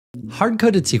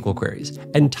Hard-coded SQL queries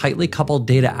and tightly coupled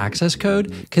data access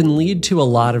code can lead to a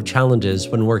lot of challenges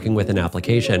when working with an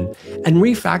application, and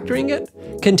refactoring it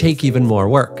can take even more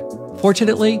work.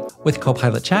 Fortunately, with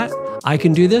Copilot Chat, I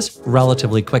can do this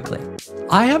relatively quickly.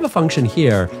 I have a function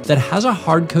here that has a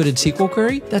hard-coded SQL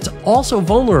query that's also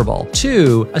vulnerable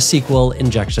to a SQL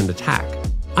injection attack.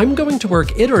 I'm going to work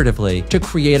iteratively to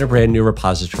create a brand new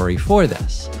repository for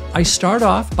this. I start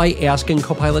off by asking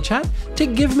Copilot Chat to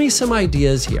give me some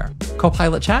ideas here.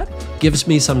 Copilot Chat gives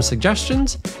me some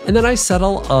suggestions, and then I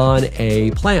settle on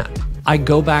a plan. I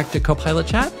go back to Copilot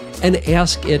Chat and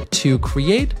ask it to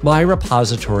create my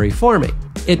repository for me.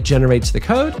 It generates the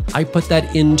code, I put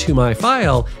that into my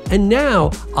file, and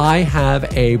now I have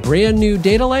a brand new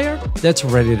data layer that's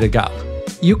ready to go.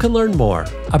 You can learn more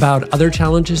about other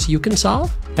challenges you can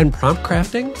solve and prompt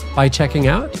crafting by checking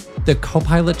out the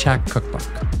Copilot Chat Cookbook.